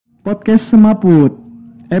Podcast Semaput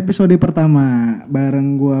episode pertama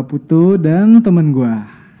bareng gua Putu dan temen gua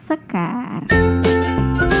Sekar.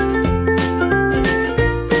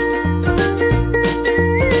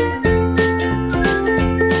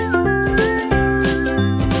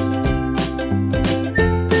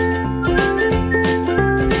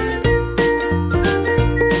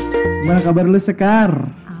 Gimana kabar lu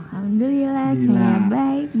Sekar? Alhamdulillah, Gila. saya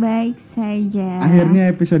baik-baik saja. Akhirnya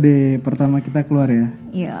episode pertama kita keluar ya.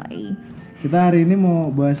 Yoi. Kita hari ini mau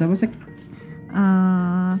bahas apa Sek?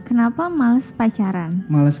 Kenapa males pacaran?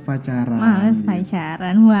 Males pacaran. Males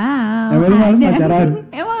pacaran, wow. Emang lu males pacaran?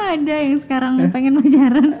 Emang ada yang sekarang pengen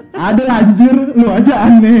pacaran? Ada anjir, lu aja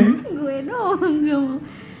aneh. Gue doang gak mau.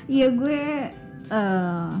 Ya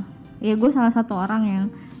gue salah satu orang yang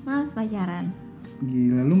males pacaran.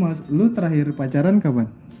 Gila, lu terakhir pacaran kapan?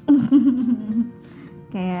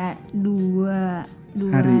 Kayak dua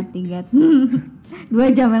Hari.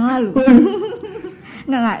 2 jam yang lalu.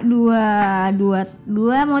 Enggak,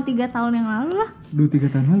 2 mau 3 tahun yang lalu lah.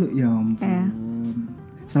 2-3 tahun lalu? Ya ampun.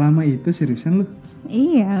 Selama itu seriusan lu?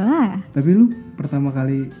 Iyalah. Tapi lu pertama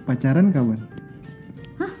kali pacaran kapan?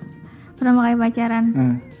 Pertama kali pacaran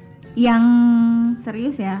yang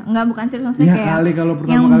serius ya? Enggak, bukan serius maksudnya Ya kayak kali kalau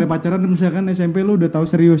pertama kali pacaran misalkan SMP lu udah tahu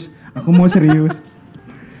serius. Aku mau serius.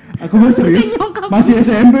 Aku mau serius. Masih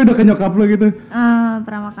SMP udah ke nyokap lu gitu.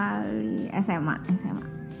 Pertama kali SMA.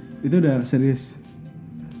 Itu udah serius.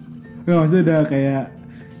 Nggak, maksudnya udah kayak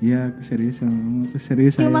ya aku serius sama kamu, aku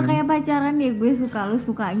serius Cuma sayang. kayak pacaran ya, gue suka lu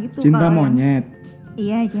suka gitu. Cinta Kalau monyet.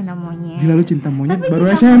 Iya, cinta monyet. Gila lu cinta monyet Tapi baru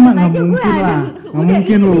cinta SMA, monyet nggak aja gue mungkin ada. lah, nggak Udah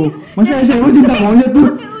mungkin ini. lu. Masa SMA cinta monyet tuh?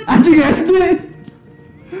 Anjing SD.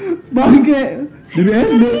 Bangke dari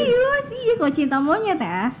SD. Serius, iya kok cinta monyet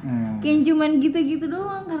ya. Kayak cuman gitu-gitu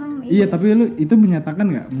doang karena Iya, tapi lu itu menyatakan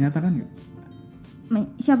nggak?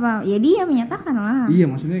 Siapa? Ya dia menyatakan lah. Iya,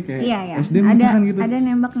 maksudnya kayak Iya. SD menyatakan gitu. Ada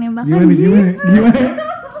nembak-nembakan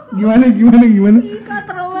Gimana? Ih,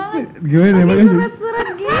 kotor banget. Gimana nembaknya sih? Surat-surat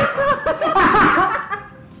gitu.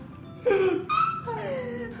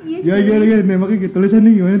 Iya, Gimana nembaknya gitu.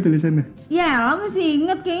 Tulisannya gimana tulisannya? ya lo masih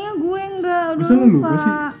inget kayaknya gue enggak, udah Masa lu lupa lupa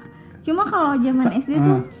sih? Cuma kalau zaman SD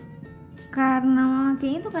tuh karena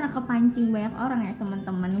kayaknya tuh karena kepancing banyak orang ya,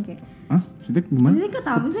 teman-teman kayak Maksudnya gimana? misalnya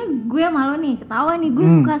ketawa, misalnya gue malu nih ketawa nih, gue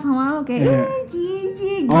suka sama lo kayak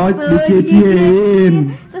cici gitu. Oh, dicie-ciein.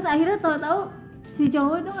 Terus akhirnya tahu-tahu si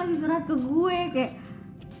cowok tuh ngasih surat ke gue kayak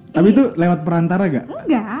Tapi itu lewat perantara gak?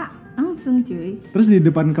 enggak, langsung cuy. Terus di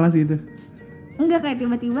depan kelas gitu? Enggak, kayak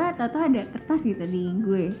tiba-tiba tahu-tahu ada kertas gitu di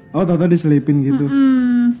gue. Oh, tau-tau diselipin gitu.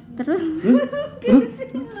 Terus Terus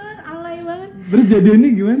alay banget. Terus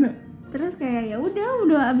jadiannya gimana? Terus kayak ya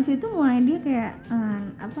udah abis itu mulai dia kayak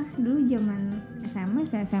dulu zaman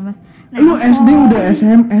SMS. Nah, Lu handphone. SD udah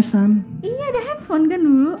SMS-an? Iya, ada handphone kan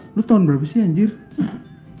dulu. Lu tahun berapa sih anjir?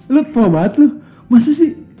 Lu tua banget lu. Masa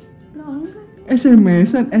sih Lo enggak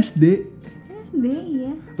SMS-an SD? SD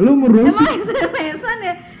iya. Lu umur berapa sih? Emang SMS-an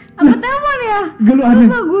ya? Apa telepon ya? Gak lu aneh.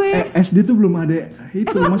 Lupa gue. SD tuh belum ada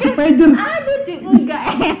itu, masih pager. Ada cuy, enggak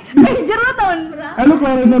pager lo tahun berapa? Lu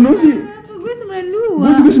kelahiran tahun lu sih? Gue Gue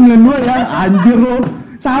 92. juga 92 ya, anjir lo.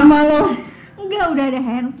 Sama lo. Enggak, udah ada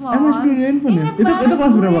handphone. Emang SD ada handphone ya? Ingat Itu banget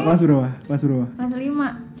kelas berapa? gue. Kelas berapa? Kelas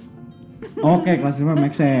 5. Oke, kelas 5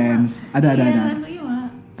 make sense. Ada. Kelas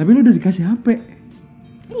 5. Tapi lu udah dikasih HP.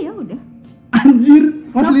 Iya udah. Anjir,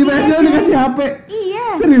 kelas 5 Nokia, SD udah cuy. dikasih HP. Iya.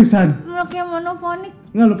 Seriusan? Nokia monofonik.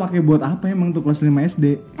 Nggak, lu pakai buat apa emang tuh kelas 5 SD?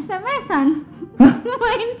 SMS-an.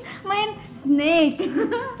 main Snake.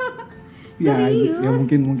 Ya, Serius.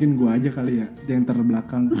 ya mungkin gua aja kali ya yang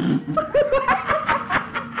terbelakang.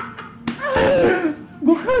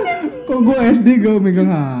 Kok gua SD gua megang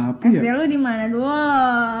HP ya? SD lu di mana dulu?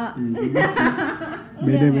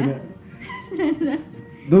 Beda.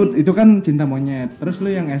 Tuh, itu kan cinta monyet. Terus lu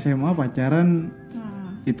yang SMA pacaran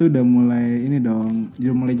itu udah mulai ini dong,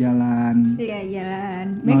 udah mulai jalan. Iya,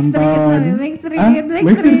 jalan. Nonton.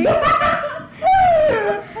 Backstreet.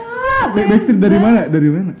 Backstreet dari mana? Dari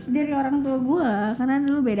mana? Dari orang tua gua, karena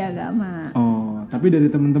dulu beda agama. Oh, tapi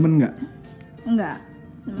dari temen-temen nggak? Enggak,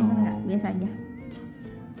 biasa aja.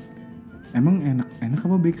 Emang enak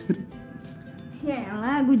apa Backstreet? Ya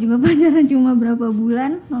elah, gue juga pacaran cuma berapa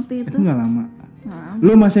bulan waktu itu. Itu nggak lama. Nah,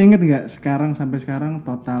 Lu masih inget nggak sampai sekarang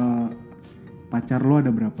total pacar lu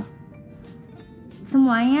ada berapa?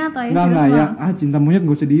 semuanya atau Enggak ya. Cinta monyet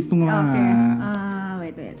gak usah dihitung lah. Oke.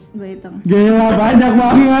 Wait, gue hitung. Gila, banyak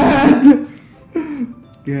banget.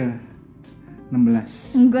 Gila.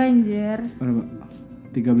 16. Enggak anjir. Berapa?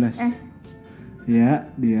 13. Ya,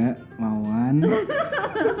 dia Wawan.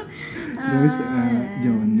 Terus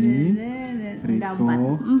Joni,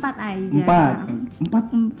 Riko. Empat aja.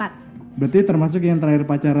 Empat. Berarti termasuk yang terakhir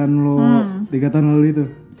pacaran lo 3 tahun lalu itu?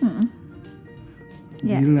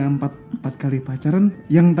 Gila, 4 kali pacaran.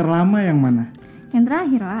 Yang terlama yang mana? Yang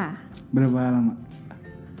terakhir lah. Berapa lama?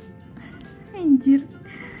 Anjir.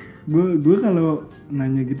 Gue kalau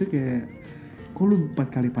nanya gitu kayak, kok lu 4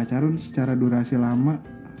 kali pacaran secara durasi lama?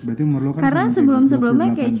 Berarti umur lu kan karena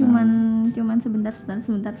sebelum-sebelumnya kayak cuman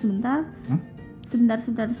sebentar. Hah?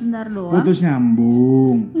 Sebentar doang. Putus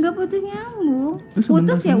nyambung. Enggak putus nyambung.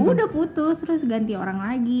 Putus ya udah putus terus ganti orang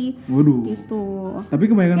lagi. Waduh. Gitu. Tapi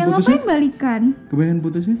kebanyakan yang putusnya? Ngapain balikan? Kebanyakan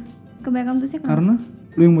putusnya karena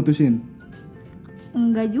lu yang mutusin?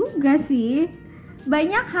 Enggak juga sih.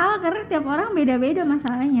 Banyak hal karena tiap orang beda-beda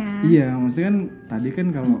masalahnya. Iya, maksudnya kan tadi kan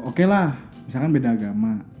kalau oke lah, misalkan beda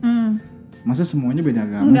agama. Masa semuanya beda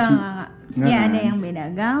agama sih? Enggak ya kan? Ada yang beda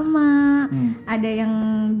agama, ada yang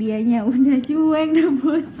dianya udah cuek, udah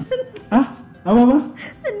bosen. Apa?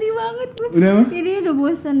 Sedih banget gue. Udah apa? Jadi udah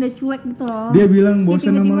bosen, udah cuek gitu loh. Dia bilang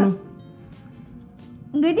bosen sama lu?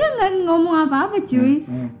 Enggak, dia nggak ngomong apa-apa cuy.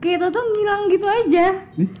 Kayak itu tuh ngilang gitu aja.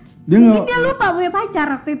 Mungkin dia lupa punya pacar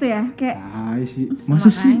waktu itu ya. Kayak sih. Masa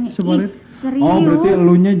sih sebenarnya? Serius? Oh berarti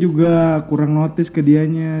elunya juga kurang notice ke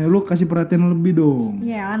dianya. Lu kasih perhatian lebih dong.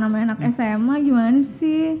 Ya namanya anak SMA gimana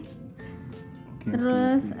sih.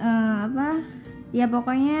 Terus ya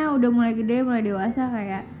pokoknya udah mulai gede, mulai dewasa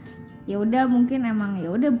kayak ya udah mungkin emang ya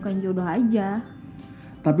udah bukan jodoh aja.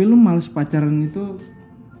 Tapi lu males pacaran itu,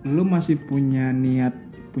 lu masih punya niat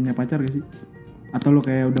punya pacar gak sih? Atau lu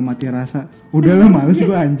kayak udah mati rasa? Udah lah males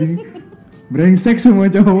gua anjing. Brengsek semua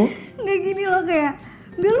cowok. Nggak gini loh kayak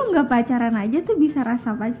udah lu nggak pacaran aja tuh bisa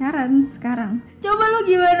rasa pacaran sekarang. Coba lu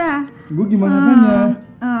gimana? Gue gimana nanya?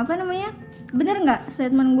 Apa namanya? Bener nggak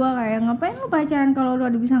statement gue kayak ngapain lu pacaran kalau lu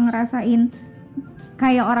udah bisa ngerasain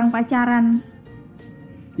kayak orang pacaran?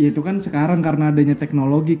 Ya itu kan sekarang karena adanya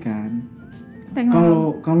teknologi kan.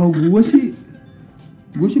 Kalau gue sih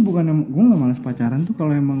bukan gue nggak malas pacaran tuh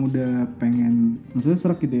kalau emang udah pengen maksudnya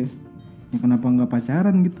serak gitu ya. Ya kenapa nggak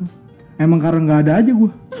pacaran gitu? Emang karena nggak ada aja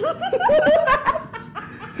gue.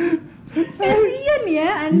 Kasian ya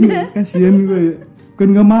Anda. Kasian gue ya.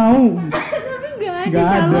 Kan nggak mau. Tapi nggak ada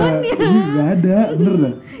calonnya. Nggak ada, bener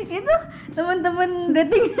dah. Itu teman-teman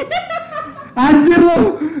dating. Anjir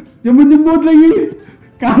lo, nyebut lagi.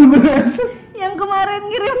 Kampret. Yang kemarin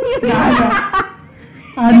ngirim. Nggak ada.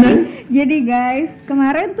 Aneh. Jadi guys,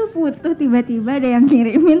 kemarin tuh Putu tiba-tiba ada yang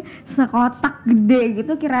ngirimin sekotak gede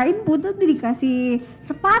gitu, kirain Putu tuh dikasih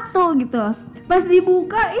sepatu gitu. Pas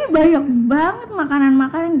dibuka, banyak banget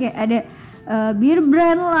makanan-makanan kayak ada beer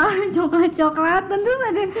brand lah, coklat-coklatan, terus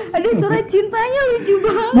ada surat cintanya lucu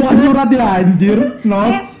banget. Bukan surat ya anjir,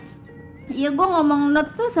 notes. Iya gue ngomong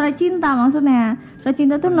notes tuh surat cinta maksudnya. Surat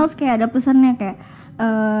cinta tuh notes kayak ada pesannya kayak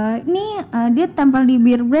dia tempel di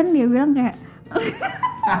beer brand, dia bilang kayak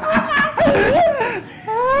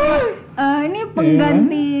ini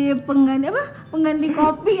pengganti apa? Pengganti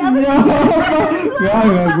kopi apa sih?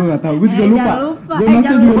 Enggak, gue enggak tahu. Gue juga lupa. Gue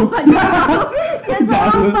jangan lupa.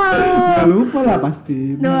 Jangan lupa lah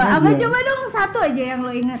pasti. Apa coba dong satu aja yang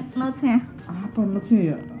lo ingat notesnya? Apa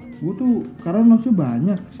notesnya ya? Gue tuh karena notesnya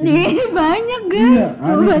banyak sih. Banyak guys. Iya,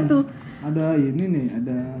 coba tuh. Ada ini nih,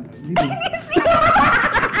 ada ini.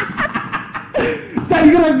 Jangan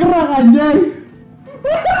gerak-gerak anjay.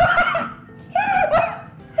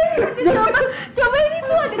 Coba ini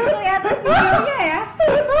tuh ada kelihatan videonya ya.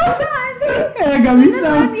 Gak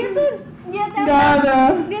bisa.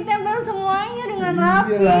 Dia tempel semuanya dengan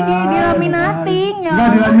rapi, di laminating ya. Enggak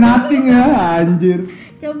di laminating ya, anjir.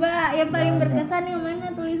 Coba yang paling berkesan yang mana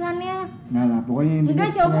tulisannya? Enggak lah, pokoknya intinya. Enggak,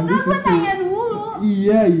 coba gue tanya dulu.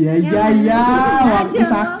 Iya. Waktu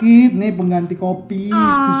sakit nih pengganti kopi,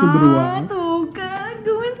 susu beruang. Tuh kan,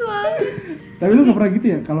 gemes banget. Tapi lu gak pernah gitu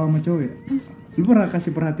ya kalau sama cowok ya? Lu pernah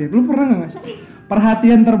kasih perhatian? Lu pernah gak ngasih?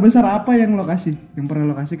 Perhatian terbesar apa yang lo kasih? Yang pernah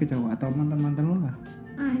lo kasih ke cowok atau mantan-mantan lo lah?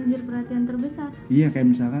 Anjir, perhatian terbesar. Iya, kayak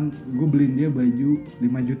misalkan gue beliin dia baju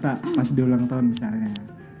 5 juta pas dia ulang tahun misalnya.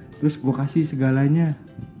 Terus gue kasih segalanya.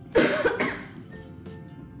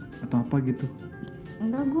 Atau apa gitu?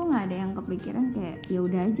 Enggak, gue nggak ada yang kepikiran kayak ya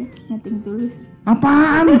udah aja nothing tulus.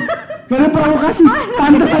 Apaan? Gak ada provokasi.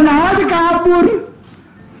 Pantesan aja kabur.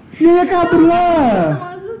 Iya kabur lah.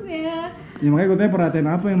 Maksudnya? Ya makanya gue tanya perhatian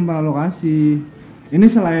apa yang pernah lo kasih. Ini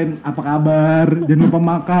selain apa kabar, jangan lupa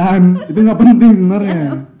makan, itu nggak penting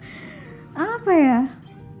sebenarnya. Apa ya?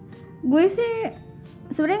 Gue sih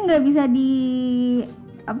sebenarnya nggak bisa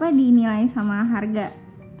dinilai sama harga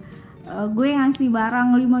gue ngasih barang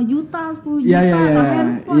 5 juta, 10 juta,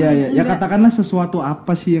 handphone. Iya. Ya katakanlah sesuatu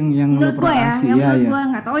apa sih yang lu pernah kasih? Yang menurut gue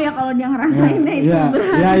nggak tahu ya kalau dia ngerasainnya itu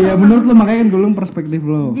berarti. Iya, menurut lu makanya kan dulu perspektif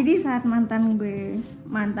lo. Jadi saat mantan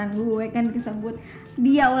gue kan disebut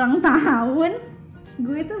dia ulang tahun,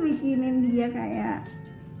 gue tuh bikinin dia kayak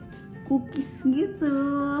cookies gitu.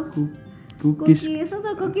 Cookies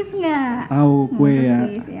atau cookies nggak? Tahu kue ya.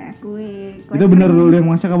 Cookies ya, kue itu bener lu yang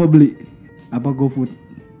masak apa beli? Apa GoFood?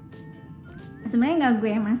 Sebenarnya nggak gue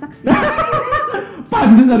yang masak sih.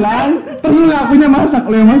 Pantesan lah. Terus lu ngakunya masak,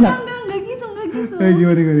 lu yang masak? Enggak gitu.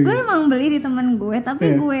 Gimana? Gue emang beli di teman gue,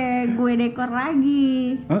 tapi gue dekor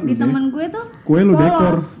lagi. Di teman gue tuh kue lu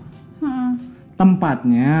dekor.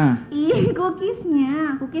 Tempatnya.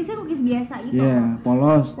 Cookiesnya cookies biasa gitu. Iya,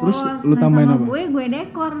 polos. Terus lu tambahin apa? Gue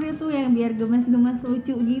dekor itu yang biar gemes-gemes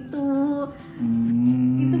lucu gitu.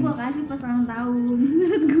 Itu gue kasih pas ulang tahun.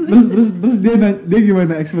 Terus dia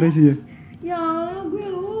gimana ekspresinya? Ya Allah, gue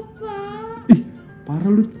lupa. Ih, parah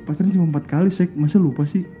lu pacaran cuma 4 kali, Sek. Masa lupa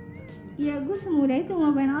sih? Ya gue semudah itu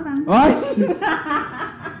ngelupain orang.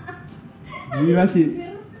 Gila sih.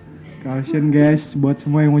 Caution guys, buat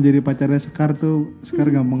semua yang mau jadi pacarnya Sekar tuh, Sekar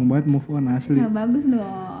gampang banget move on asli. Nah, bagus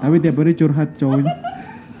dong. Tapi tiap hari curhat cowoknya.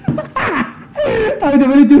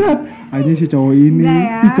 Aja si cowok ini,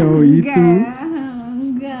 si cowok itu.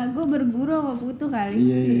 Enggak, gue berguru sama Putu kali.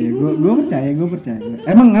 Iya, gue percaya.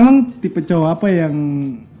 Emang tipe cowok apa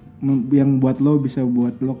yang buat lo bisa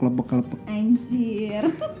buat lo kelepek. Anjir.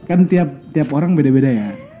 Kan tiap orang beda-beda ya.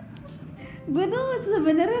 Gue tuh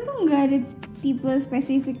sebenarnya tuh nggak ada tipe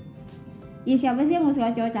spesifik. Ya siapa sih yang mau suka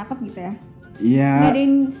cowok cakep gitu ya? Iya. Gak ada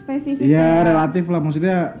yang spesifik. Iya, relatif lah,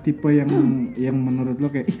 maksudnya tipe yang menurut lo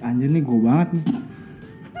kayak ih anjir nih gue banget nih.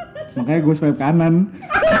 Makanya gue swipe kanan.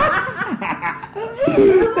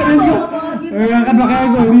 Kan makanya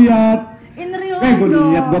gue lihat. In real life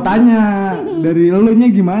gue tanya dari lo nya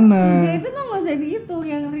gimana? Ya itu mah gak usah dihitung,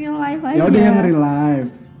 yang real life aja. Ya udah yang real life.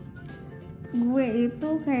 Gue itu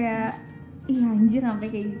kayak ih anjir sampai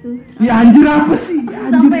kayak gitu. Ya anjir apa sih?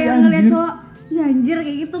 Sampai yang ngeliat cowok, ya anjir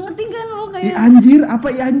kayak gitu, ngerti kan lo kayak. Ya anjir apa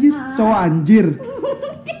ya anjir? Cowok anjir.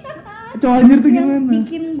 Cowok anjir tuh yang gimana?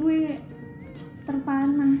 bikin gue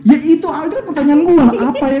terpana. Ya itu pertanyaan gue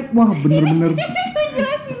apa ya? Wah bener-bener.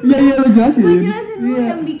 Iya lo jelasin. Gue jelasin dulu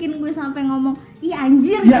yang bikin gue sampai ngomong, ih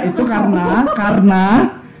anjir. Ya itu karena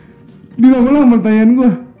diulang pertanyaan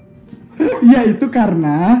gue. Ya itu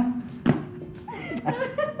karena.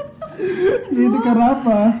 Itu karena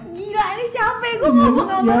apa? Gila ini capek gue ngomong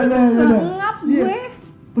ngap gue.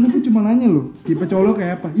 Padahal gue cuma nanya lo, tipe cowok lo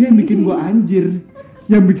kayak apa? Ya yang bikin gue anjir,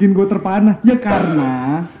 yang bikin gue terpana. Ya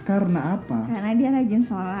karena apa? Karena dia rajin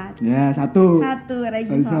sholat. Ya satu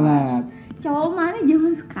rajin sholat. Cowok mana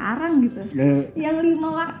zaman sekarang gitu? Yang 5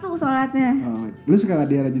 waktu sholatnya. Lu suka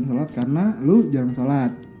dia rajin sholat karena lu jarang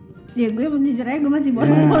sholat. Ya gue jujur aja gue masih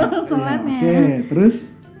bolong-bolong sholatnya. Oke, terus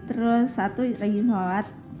 1 rajin sholat,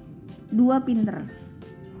 2 pinter.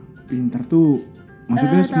 Pinter tuh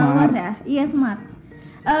maksudnya smart ya? Iya smart.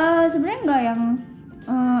 Sebenarnya enggak yang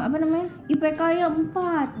IPK-nya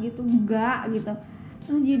 4 gitu, enggak gitu.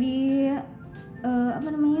 Terus jadi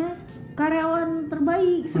karyawan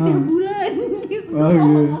terbaik setiap bulan gitu.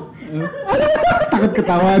 Takut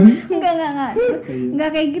ketahuan. Enggak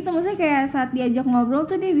kayak gitu, maksudnya kayak saat diajak ngobrol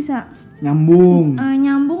tuh dia bisa nyambung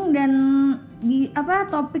dan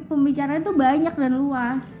topik pembicaraan tuh banyak dan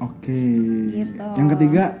luas. Oke. Gitu. Yang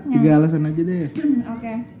ketiga, 3 alasan aja deh.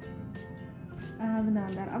 Oke.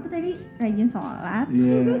 Bentar. Apa tadi? Rajin sholat.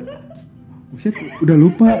 Iya. Buset, udah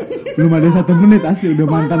lupa. Belum ada 1 menit asli udah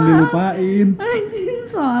mantan dilupain. Rajin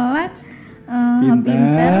sholat,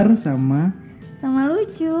 pintar sama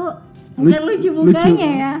lucu. Bukan lucu mukanya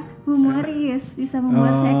ya, humoris, bisa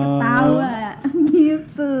membuat saya ketawa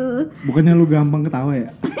gitu. Bukannya lu gampang ketawa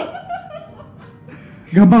ya?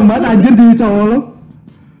 Gampang banget anjir jadi cowok lo.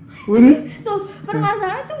 Tuh,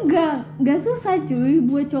 permasalahan tuh enggak susah cuy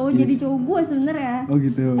buat cowok jadi cowok gue sebenarnya. Oh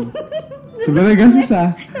gitu. Sebenarnya enggak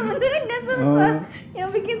susah. Sebenarnya enggak susah. Yang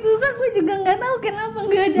bikin susah gue juga enggak tahu kenapa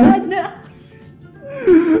enggak ada.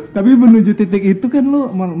 Tapi menuju titik itu kan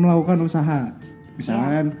lu melakukan usaha.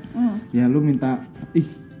 Misalkan ya lu minta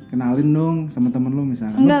kenalin dong sama temen lu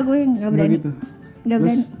misalkan. Enggak, gue enggak berani. Gitu. Enggak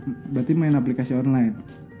berani. Berarti main aplikasi online.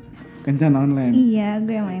 Kencan online. Iya,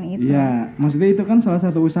 gue main itu. Iya, maksudnya itu kan salah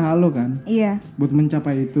satu usaha lo kan? Iya. Buat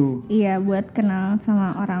mencapai itu. Iya, buat kenal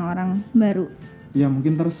sama orang-orang baru. Ya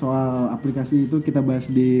mungkin terus soal aplikasi itu kita bahas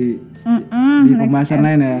di pembahasan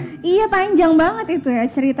lain ya. Iya, panjang banget itu ya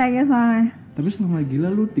ceritanya soalnya. Tapi selama gila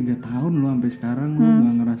lu 3 tahun lu sampai sekarang lu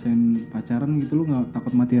gak ngerasain pacaran gitu, lu gak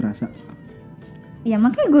takut mati rasa? Ya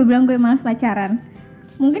makanya gue bilang gue malas pacaran.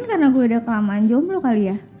 Mungkin karena gue udah kelamaan jomblo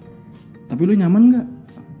kali ya. Tapi lu nyaman nggak?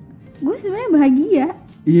 Gue sebenarnya bahagia.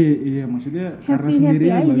 Iya maksudnya karena sendiri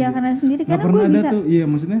aja bahagia. karena sendiri. Karena gue bisa tuh, iya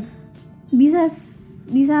maksudnya bisa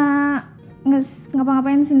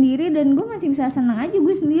ngapa-ngapain sendiri dan gue masih bisa senang aja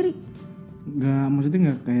gue sendiri. Nggak, maksudnya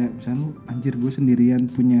nggak kayak misalnya anjir gue sendirian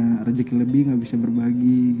punya rezeki lebih nggak bisa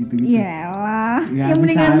berbagi gitu. Iyalah, yang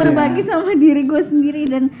mendingan berbagi sama diri gue sendiri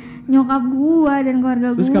dan nyokap gue dan keluarga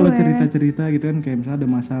gue. Terus kalau cerita gitu kan kayak misalnya ada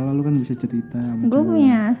masalah lu kan bisa cerita. Gue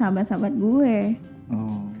punya sahabat-sahabat gue.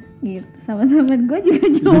 Oh. Gitu, sahabat-sahabat gue juga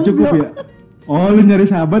jomblo. Udah cukup ya? Oh, lu nyari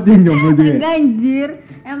sahabat yang jomblo juga? Enggak anjir,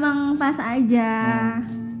 emang pas aja.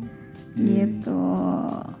 Gitu.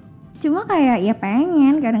 Cuma kayak ya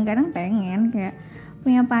kadang-kadang pengen kayak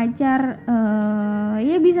punya pacar,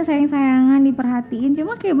 ya bisa sayang-sayangan, diperhatiin.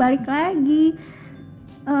 Cuma kayak balik lagi,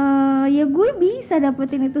 ya gue bisa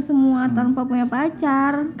dapetin itu semua tanpa punya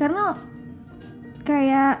pacar. Karena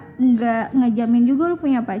kayak nggak ngejamin juga lu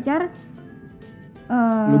punya pacar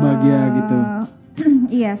lu bahagia gitu.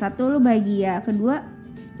 Iya, satu lu bahagia, kedua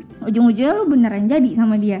ujung-ujungnya lu beneran jadi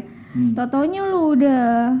sama dia. Totonya lu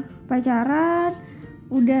udah pacaran,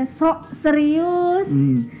 udah sok serius,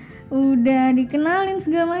 udah dikenalin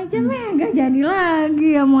segala macam, gak jadi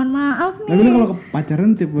lagi ya, mohon maaf nih. Tapi lu kalau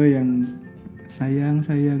pacaran tipe yang sayang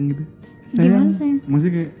gitu. Sayang,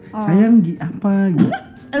 maksudnya kayak sayang apa gitu.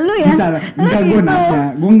 Lu ya? Bisa, enggak gue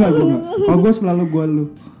nanya, gue enggak. Kalau gue selalu gue lu.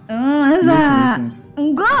 Masa?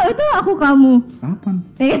 Enggak, itu aku kamu. Kapan?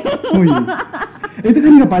 Oh iya. Itu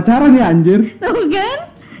kan gak pacaran ya anjir. Tuh kan?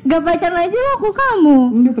 Gak pacaran aja lo aku kamu.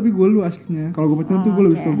 Enggak, tapi gue lu aslinya. Kalau gue pacaran tuh gue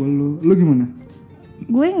lebih suka gue lu. Lu gimana?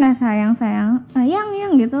 Gue gak sayang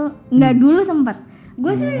yang gitu. Gak dulu sempat.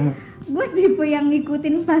 Gue sih gue tipe yang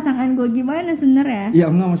ngikutin pasangan gue gimana sebenarnya. Iya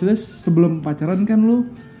enggak, maksudnya sebelum pacaran kan lu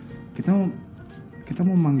kita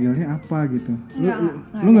mau manggilnya apa gitu.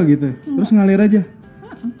 Lu enggak gitu. Terus ngalir aja.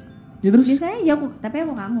 Ya terus? Biasanya aja tapi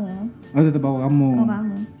aku kamu. Oh, tetap aku kamu. Aku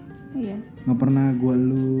kamu. Iya. Nggak pernah gue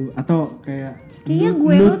lu atau kayak kayaknya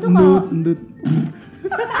gue lu tuh kalau ndut.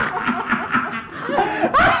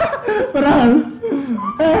 Pernah.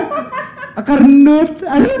 Akar ndut.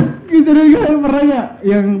 Ada kisah gak pernah gak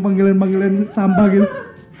yang panggilan sampah gitu?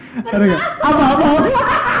 Ada gak?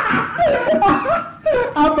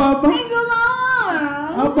 Apa? Nih gue mau.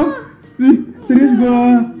 Apa? Serius gue.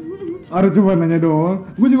 Harus cuma nanya doang.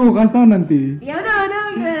 Gue juga mau kasih tau nanti. Ya udah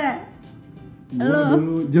gimana?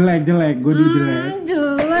 Dulu jelek. Gue dulu jelek.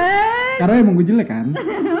 Jelek. Karena emang gue jelek kan.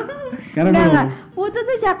 Karena enggak. Putu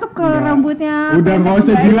tuh cakep kalau rambutnya. Udah nggak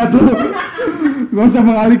usah jilat lu. Nggak usah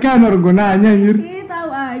mengalihkan orang gue nanya anjir. Ih, tahu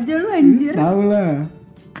aja lu anjir. Tahu lah.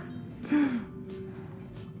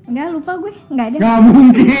 Enggak, lupa gue. Enggak ada. Enggak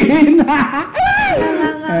mungkin.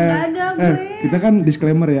 Enggak ada gue. Kita kan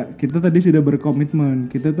disclaimer ya. Kita tadi sudah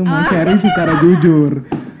berkomitmen. Kita tuh mau sharing secara jujur.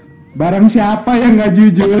 Barang siapa yang enggak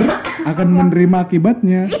jujur akan menerima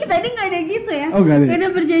akibatnya. Ih, tadi enggak ada gitu ya. Oh, enggak ada. Enggak ada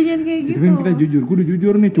perjanjian kayak gitu. Itu kan kita jujur. Gue udah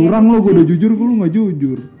jujur nih. Curang lo, gue udah jujur, gue lu enggak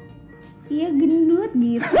jujur. Iya, gendut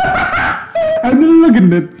gitu. Aduh, lu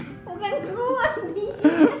gendut. Bukan kuat nih.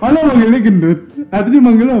 Oh, lo manggilnya gendut. Tadi dia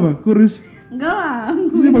manggil apa? Kurus. Enggak lah.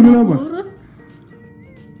 Terus dia panggil apa? Kurus.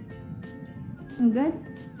 Enggak.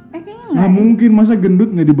 Kayaknya enggak. Nggak mungkin, masa gendut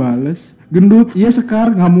nggak dibales? Gendut, iya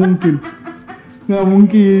Sekar, nggak mungkin. Nggak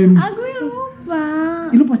mungkin. Gue lupa.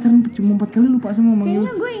 Lu pacaran cuma 4 kali lupa sama manggil.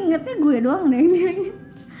 Kayaknya gue ingetnya gue doang deh dia.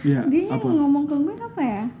 Iya. Dia Apa? ngomong ke gue apa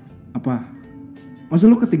ya? Apa? Masa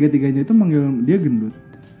lu ketiga-tiganya itu manggil dia gendut?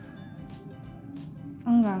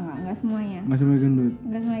 Enggak semuanya. Nggak semuanya gendut.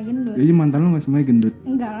 Enggak semuanya gendut. Jadi mantan lu nggak semuanya gendut?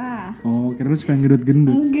 Enggak lah. Oh, kira lu suka yang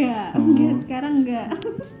gendut-gendut? Enggak, sekarang enggak.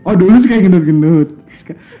 Oh, dulu suka yang gendut-gendut.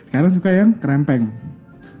 Sekarang suka yang kerempeng.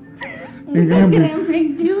 Enggak kerempeng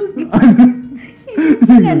juga.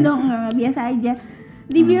 Enggak dong, enggak, biasa aja.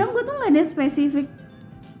 Dibilang gue tuh enggak ada spesifik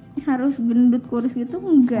harus gendut kurus gitu,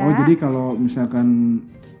 enggak. Oh, jadi kalau misalkan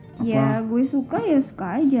apa? Ya, gue suka ya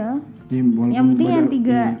suka aja. Yang penting yang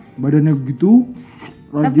 3 badannya gitu.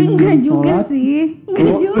 Tapi enggak juga sih.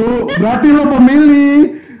 Enggak juga. Berarti lo pemilih.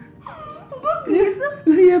 Gitu.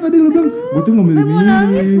 Iya tadi lo bilang gue tuh ngambil mau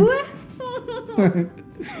nangis gue.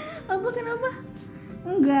 Apa kenapa?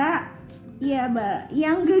 Enggak. Iya,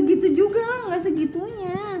 yang enggak gitu juga lah, enggak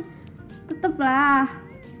segitunya. Tetep lah.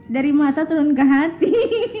 Dari mata turun ke hati.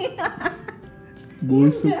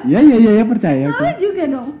 Busuk. Ya percaya aku. Juga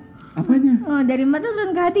dong. Apanya? Oh, dari mata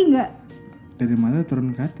turun ke hati enggak? Dari mata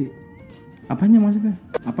turun ke hati. Apanya maksudnya?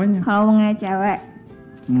 Apanya? Kalau ngeliat cewek.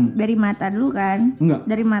 Dari mata dulu kan? Enggak.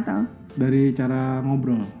 Dari mata. Dari cara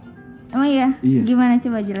ngobrol. Emang iya? Iya. Gimana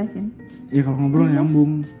coba jelasin? Iya kalau ngobrol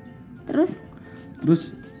nyambung. Terus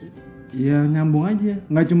ya nyambung aja,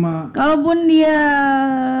 nggak cuma kalaupun dia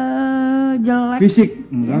jelek fisik,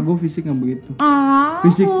 enggak gue fisik nggak begitu.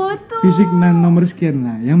 Fisik betul. fisik nomor sekian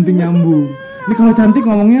lah, yang penting nyambung. Ini kalau cantik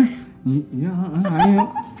ngomongnya, iya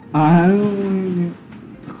ayo.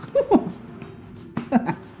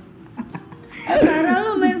 Karena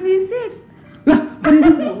lu main fisik. Lah kan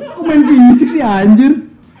gue main fisik sih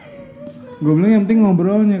anjir. Gue bilang yang penting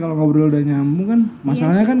ngobrolnya, kalau ngobrol udah nyambung kan.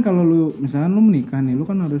 Masalahnya kan kalau lu misalnya lu menikah nih, lu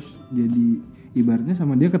kan harus jadi ibaratnya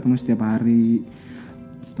sama dia ketemu setiap hari.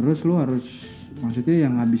 Terus lu harus maksudnya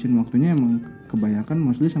yang ngabisin waktunya emang kebanyakan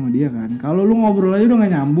mostly sama dia kan. Kalau lu ngobrol aja udah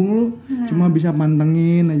gak nyambung, lu cuma bisa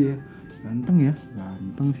pantengin aja. Ganteng ya,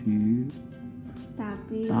 ganteng sih.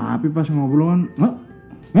 Tapi pas ngobrol kan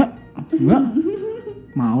enggak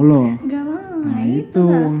mau loh. Gak mau. Nah itu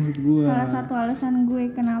maksud gue. Salah satu alasan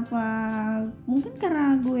gue kenapa, mungkin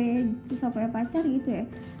karena gue susah punya pacar gitu ya.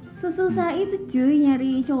 Susah itu cuy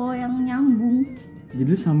nyari cowok yang nyambung.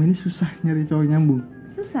 Jadi sama ini susah nyari cowok nyambung.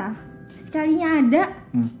 Susah. Sekalinya ada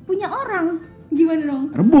punya orang. Gimana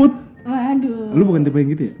dong? Rebut. Waduh. Lu bukan tipe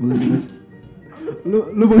yang gitu ya? Bukan tipe.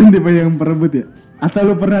 lu bukan tipe yang perebut ya? Atau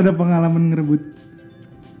lu pernah ada pengalaman ngerebut?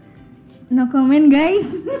 No comment guys.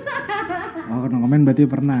 Oh, no comment berarti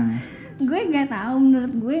pernah. Gue nggak tahu,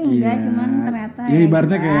 menurut gue enggak, cuman ternyata ya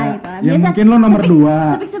ibaratnya gitu kayak gitu. Ya mungkin lo nomor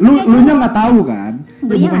 2. Lu nya nggak tahu kan?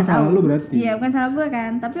 Ya bukan salah lu berarti. Iya, bukan salah gue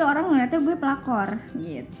kan, tapi orang ngeliatnya gue pelakor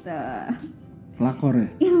gitu. Pelakor ya?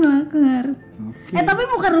 Iya, pelakor. Okay. Tapi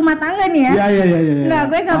bukan rumah tangga nih ya? Iya. Nggak,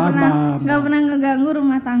 gue nggak pernah ngeganggu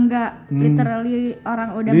rumah tangga. Literally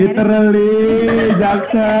orang udah married. Literally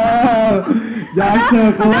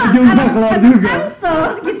Jaksel keluar juga. Tangsel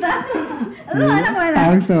kita. Lu anak mana?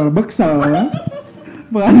 Tangsel, Beksel.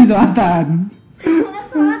 Bekasi Selatan. Anak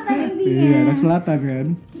selatan intinya. Iya, anak selatan kan.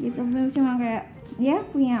 Gitu, cuma kayak ya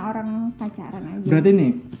punya orang pacaran aja. Berarti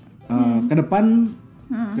nih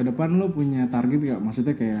ke depan lu punya target gak?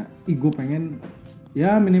 Maksudnya kayak gue pengen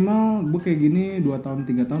ya minimal gue kayak gini 2 tahun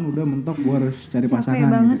 3 tahun udah mentok gue harus cari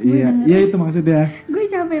pasangan gitu. Iya itu maksudnya. Gue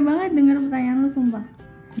capek banget denger pertanyaan lu sumpah.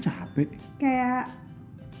 Gue capek. Kayak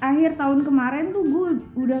akhir tahun kemarin tuh gue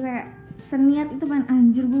udah kayak seniat itu kan,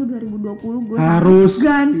 anjir gue 2020 gue harus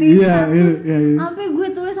ganti status. Iya. Sampai gue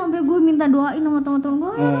tulis, sampai gue minta doain sama teman-teman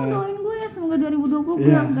gue, doain gue ya semoga 2020 gue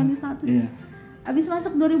ganti status. Abis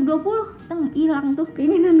masuk 2020 hilang tuh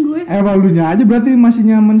keinginan gue. Lunya aja berarti masih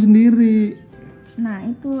nyaman sendiri. Nah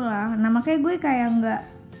itulah, nah makanya gue kayak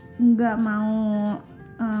nggak mau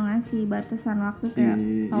ngasih batasan waktu kayak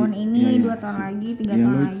tahun ini, 2 tahun lagi, 3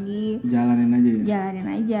 tahun lagi. Jalanin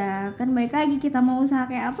aja. Kan baik lagi kita mau usaha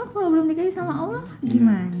kayak apa kalau belum dikasih sama Allah,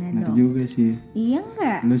 gimana dong? Itu juga sih. Iya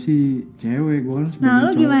enggak? Lu sih cewek, gue kan sebagai Nah,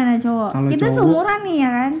 lu cowok. gimana cowok? Kita seumuran nih ya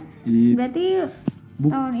kan? Berarti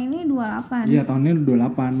tahun ini 28. Iya, tahun ini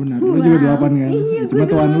 28 benar. Lu juga 28 kan? Iya, cuma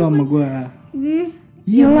tuan lu sama gua.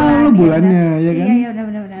 Iya lah, lu bulannya ya kan? Iya,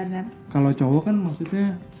 benar. Kalau cowok kan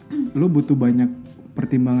maksudnya lu butuh banyak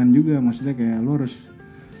pertimbangan juga, maksudnya kayak lu harus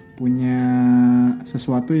punya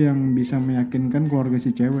sesuatu yang bisa meyakinkan keluarga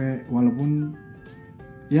si cewek, walaupun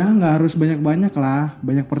ya nggak harus banyak lah,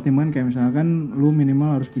 banyak pertimbangan kayak misalkan lu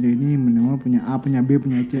minimal harus punya ini, minimal punya A, punya B,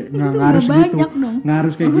 punya C, nggak harus gitu, nggak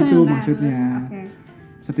harus kayak gitu maksudnya.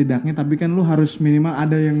 Setidaknya tapi kan lu harus minimal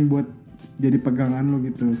ada yang buat jadi pegangan lu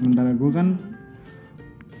gitu. Sementara gue kan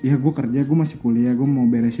ya gue kerja, gue masih kuliah, gue mau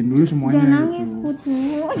beresin dulu semuanya. Jangan nangis gitu. Putu,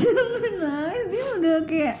 jangan nangis, dia udah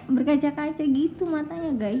kayak berkaca-kaca gitu matanya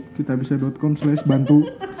guys. Kitabisa.com/bantu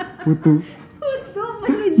Putu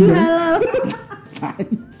menuju halal.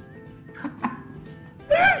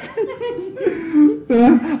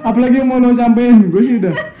 Apalagi yang mau lo sampein, gue sih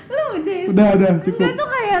udah cukup. Gue tuh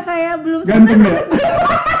kayak belum ganteng ya.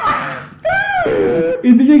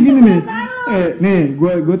 Intinya gini nih,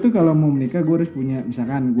 gue tuh kalau mau menikah gue harus punya,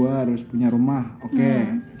 misalkan gue harus punya rumah,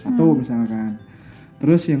 satu misalkan.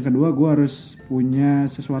 Terus yang kedua gue harus punya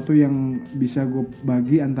sesuatu yang bisa gue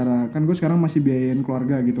bagi antara, kan gue sekarang masih biayain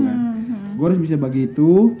keluarga gitu kan. Gue harus bisa bagi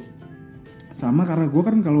itu, sama karena gue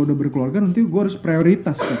kan kalau udah berkeluarga nanti gue harus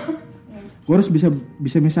prioritas tuh. Gue harus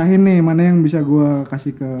bisa misahin nih mana yang bisa gue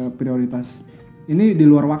kasih ke prioritas. Ini di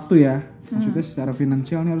luar waktu ya. Maksudnya secara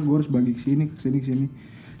finansial nih gue harus bagi ke sini.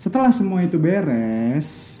 Setelah semua itu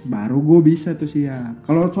beres, baru gue bisa tuh siap.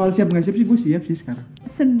 Kalau soal siap nggak siap sih gue siap sih sekarang.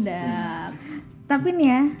 Sedap. Tapi nih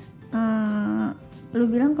ya, lu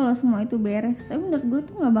bilang kalau semua itu beres. Tapi menurut gue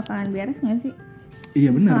tuh nggak bakalan beres nggak sih?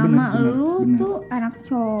 Iya benar. Selama lu tuh anak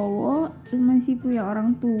cowok, lu masih punya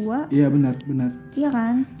orang tua. Iya benar. Iya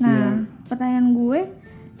kan? Nah, pertanyaan gue,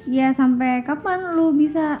 ya sampai kapan lu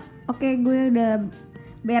bisa? Oke, gue udah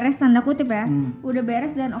beres tanda kutip ya, udah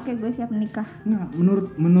beres dan oke gue siap menikah. Nah,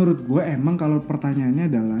 menurut gue emang kalau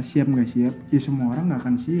pertanyaannya adalah siap nggak siap, ya semua orang nggak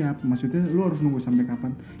akan siap. Maksudnya lu harus nunggu sampai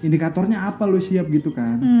kapan? Indikatornya apa lu siap gitu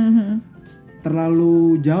kan?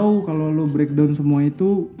 Terlalu jauh kalau lu breakdown semua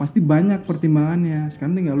itu pasti banyak pertimbangannya.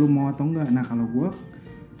 Sekarang tinggal lu mau atau enggak. Nah kalau gue,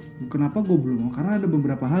 kenapa gue belum? Karena ada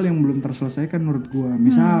beberapa hal yang belum terselesaikan menurut gue.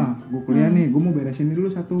 Misal gue kuliah nih, gue mau beresin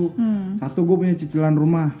dulu satu gue punya cicilan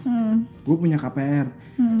rumah, gue punya KPR,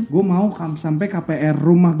 gue mau sampai KPR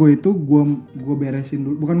rumah gue itu gue beresin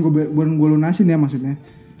dulu, bukan gue lunasin ya maksudnya,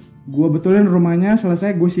 gue betulin rumahnya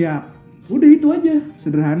selesai gue siap, udah itu aja,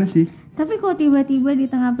 sederhana sih. Tapi kalau tiba-tiba di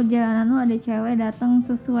tengah perjalanan lu ada cewek datang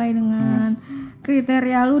sesuai dengan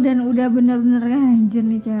kriteria lu dan udah bener-bener anjir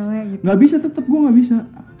nih cewek gitu, nggak bisa, tetap gue nggak bisa.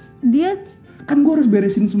 Dia kan gue harus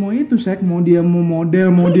beresin semua itu, Sek. Mau dia mau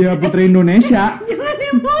model, mau dia putri Indonesia. Jangan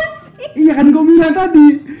emosi. Iya kan gue bilang tadi,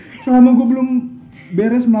 selama gue belum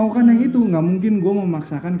beres melakukan yang itu, nggak mungkin gue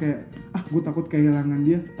memaksakan kayak gue takut kehilangan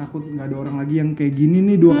dia, takut nggak ada orang lagi yang kayak gini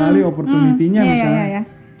nih 2 kali opportunity-nya misalnya. Iya.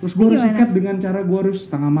 Terus gue harus sikat dengan cara gue harus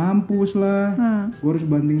setengah mampus lah, gue harus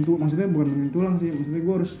banting tuh, maksudnya bukan banting tulang sih, maksudnya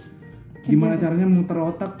gue harus gimana caranya muter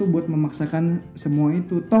otak tuh buat memaksakan semua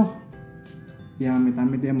itu. Toh ya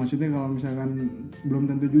amit-amit ya, maksudnya kalau misalkan belum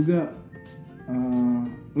tentu juga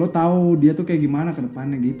lo tahu dia tuh kayak gimana ke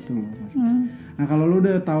depannya gitu loh maksudnya. Nah kalau lo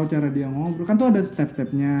udah tahu cara dia ngobrol kan tuh ada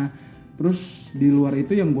step-stepnya. Terus di luar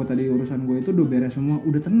itu yang gue tadi urusan gue itu udah beres semua,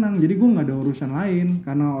 udah tenang, jadi gue nggak ada urusan lain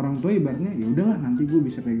karena orang tua ibaratnya ya udahlah nanti gue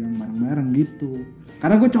bisa pegang bareng-bareng gitu.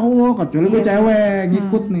 Karena gue cowok, kecuali gue cewek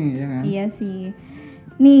ngikut nih ya kan. Iya sih.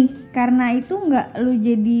 Nih karena itu nggak lo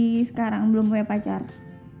jadi sekarang belum punya pacar?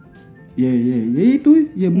 Iya itu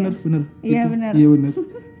ya benar. Iya benar.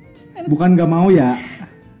 Bukan nggak mau ya.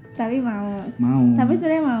 Tapi mau. Tapi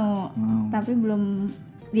sebenarnya mau. Tapi belum.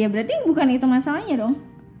 Ya berarti bukan itu masalahnya dong.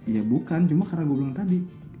 Iya bukan, cuma karena gue bilang tadi.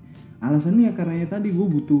 Alasannya ya karena tadi gue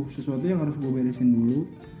butuh sesuatu yang harus gue beresin dulu.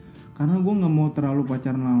 Karena gue nggak mau terlalu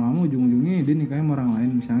pacaran lama-lama, ujung-ujungnya dia nikahnya sama orang lain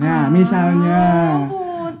misalnya.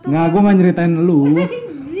 Nggak, gue nggak nyeritain lu.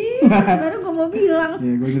 Baru gue mau bilang.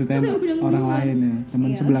 Iya, gue ceritain orang lain ya, teman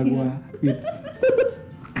sebelah gue gitu.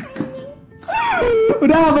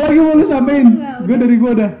 Udah, apalagi mau lu sampein? Gue dari gue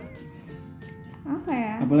udah. Apa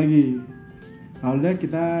ya? Apalagi? Kalau udah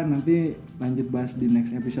kita nanti lanjut bahas di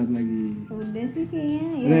next episode lagi. Udah sih kayaknya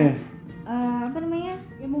ya. Udah. Apa namanya?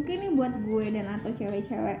 Ya mungkin nih buat gue dan atau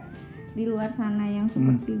cewek-cewek di luar sana yang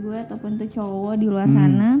seperti gue ataupun tuh cowok di luar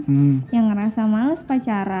sana yang ngerasa males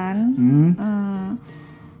pacaran.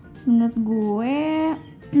 Menurut gue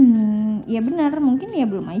ya benar, mungkin ya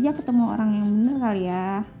belum aja ketemu orang yang benar kali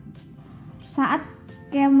ya. Saat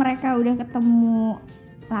kayak mereka udah ketemu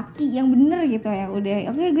laki yang bener gitu ya, udah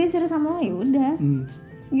oke gue serius sama lo ya udah.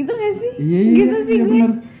 Gitu gak sih? Iya, gitu sih iya gue.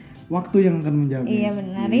 Bener. Waktu yang akan menjawab. Iya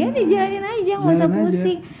benar. Ya dijalanin aja, nggak usah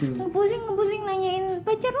pusing. Ngebusing nanyain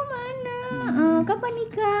pacar lo mana? Kapan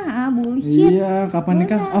nikah? Bullshit. Iya, kapan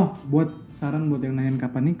nikah? Oh, buat saran buat yang nanyain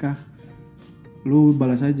kapan nikah. Lu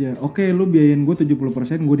balas aja. Oke, lu biayain gue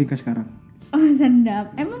 70%, gue nikah sekarang. Oh,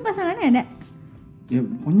 sedap. Emang pasangannya ada? Ya,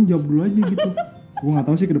 pokoknya jawab dulu aja gitu. Gue enggak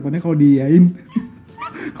tahu sih ke depannya kalau diiyain.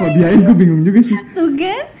 Kalau diiyain gue bingung juga sih. Tuh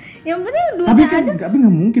kan? Yang penting dua tapi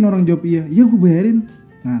enggak mungkin orang jawab iya. Iya, gue bayarin.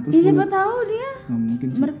 Nah, terus siapa tahu dia mungkin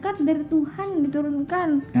sih. Berkat dari Tuhan diturunkan.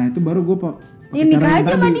 Nah, itu baru gue ya nikah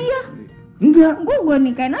aja sama dia. Enggak. Gue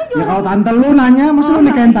nikahin aja. Ya kalau tante lu nanya, masa lu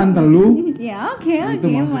nikahin tante lu? Ya oke. Itu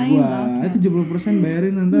maksud gue. Itu 70%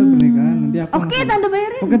 bayarin nanti pernikahan. Nanti aku Oke, tante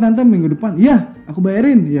bayarin. Oke, tante minggu depan. Iya, aku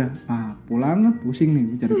bayarin. Iya. Pulang pusing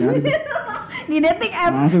nih cari-cari. Di dating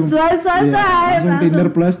app. Langsung swipe. Langsung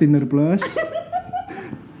Tinder plus.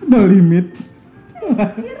 Udah limit.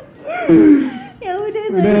 Ya udah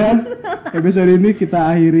ya. Episode ini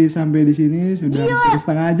kita akhiri sampai di sini, sudah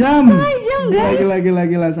setengah jam. Guys.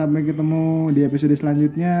 Lagi lah, sampai ketemu di episode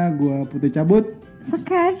selanjutnya. Gua Putih cabut.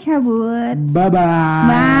 Sekar cabut.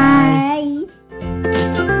 Bye.